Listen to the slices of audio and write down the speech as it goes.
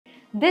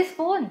This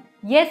phone,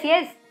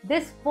 yes,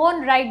 this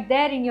phone right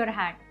there in your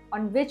hand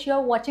on which you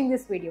are watching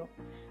this video.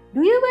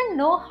 Do you even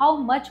know how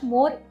much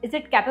more is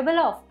it capable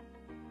of?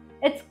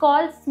 It's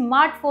called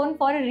smartphone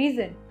for a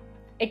reason.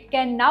 It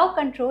can now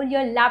control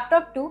your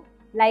laptop too,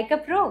 like a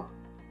pro.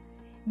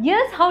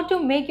 Here's how to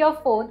make your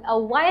phone a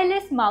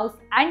wireless mouse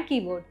and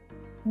keyboard.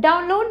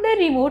 Download the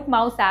Remote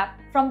Mouse app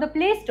from the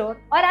Play Store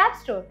or App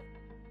Store.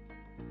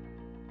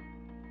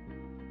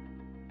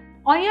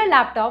 On your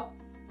laptop,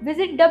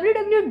 visit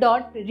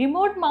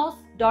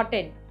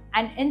www.remotemouse.in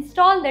and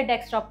install the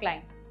desktop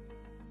client.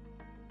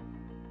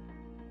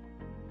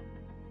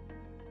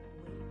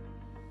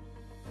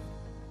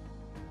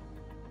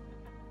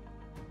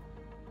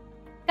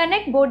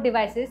 Connect both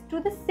devices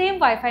to the same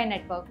Wi-Fi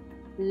network.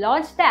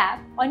 Launch the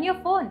app on your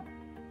phone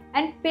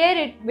and pair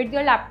it with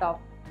your laptop.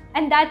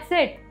 And that's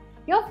it.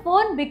 Your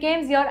phone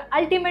becomes your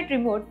ultimate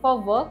remote for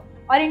work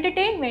or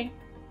entertainment.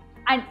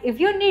 And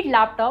if you need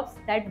laptops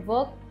that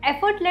work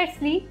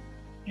effortlessly,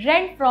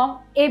 rent from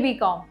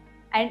ABCom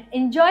and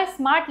enjoy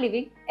smart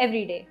living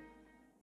every day.